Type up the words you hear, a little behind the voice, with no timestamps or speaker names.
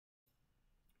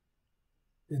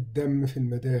الدم في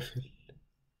المداخل،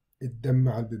 الدم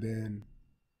على البيبان،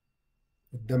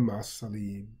 الدم على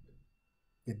الصليب،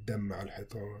 الدم على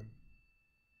الحيطان.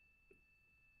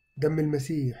 دم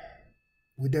المسيح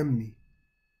ودمي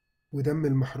ودم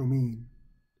المحرومين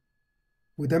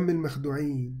ودم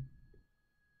المخدوعين،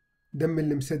 دم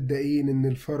اللي مصدقين إن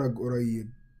الفرج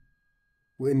قريب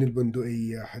وإن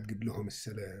البندقية حتجيب لهم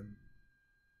السلام.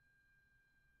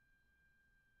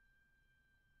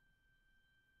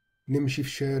 نمشي في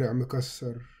شارع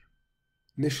مكسر،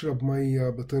 نشرب مية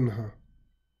بطينها،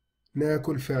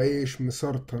 ناكل في عيش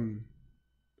مسرطن،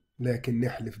 لكن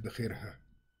نحلف بخيرها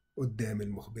قدام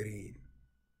المخبرين.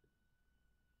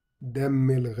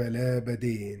 دم الغلابة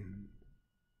دين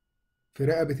في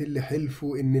رقبة اللي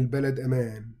حلفوا إن البلد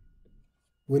أمان،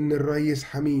 وإن الريس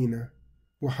حمينا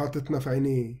وحاططنا في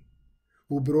عينيه،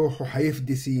 وبروحه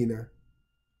حيفدي سينا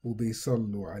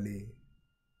وبيصلوا عليه.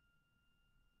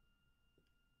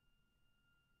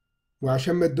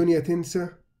 وعشان ما الدنيا تنسى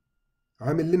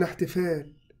عامل لنا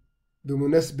احتفال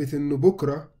بمناسبة إنه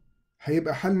بكرة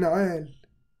هيبقى حالنا عال.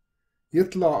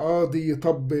 يطلع قاضي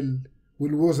يطبل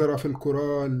والوزراء في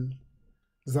الكورال،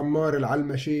 زمار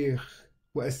العلمة شيخ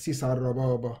وقسيس على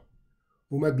الربابة،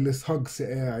 ومجلس هجص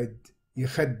قاعد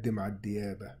يخدم على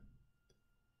الديابة.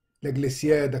 لأجل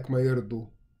سيادك ما يرضوا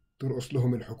ترقص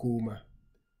لهم الحكومة،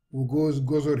 وجوز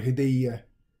جزر هدية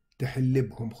تحل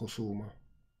بهم خصومة.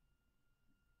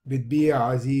 بتبيع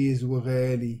عزيز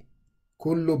وغالي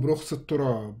كله برخص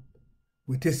التراب،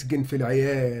 وتسجن في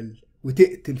العيال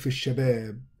وتقتل في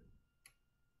الشباب.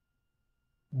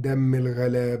 دم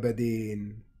الغلابة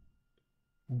دين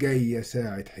جاية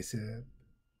ساعة حساب.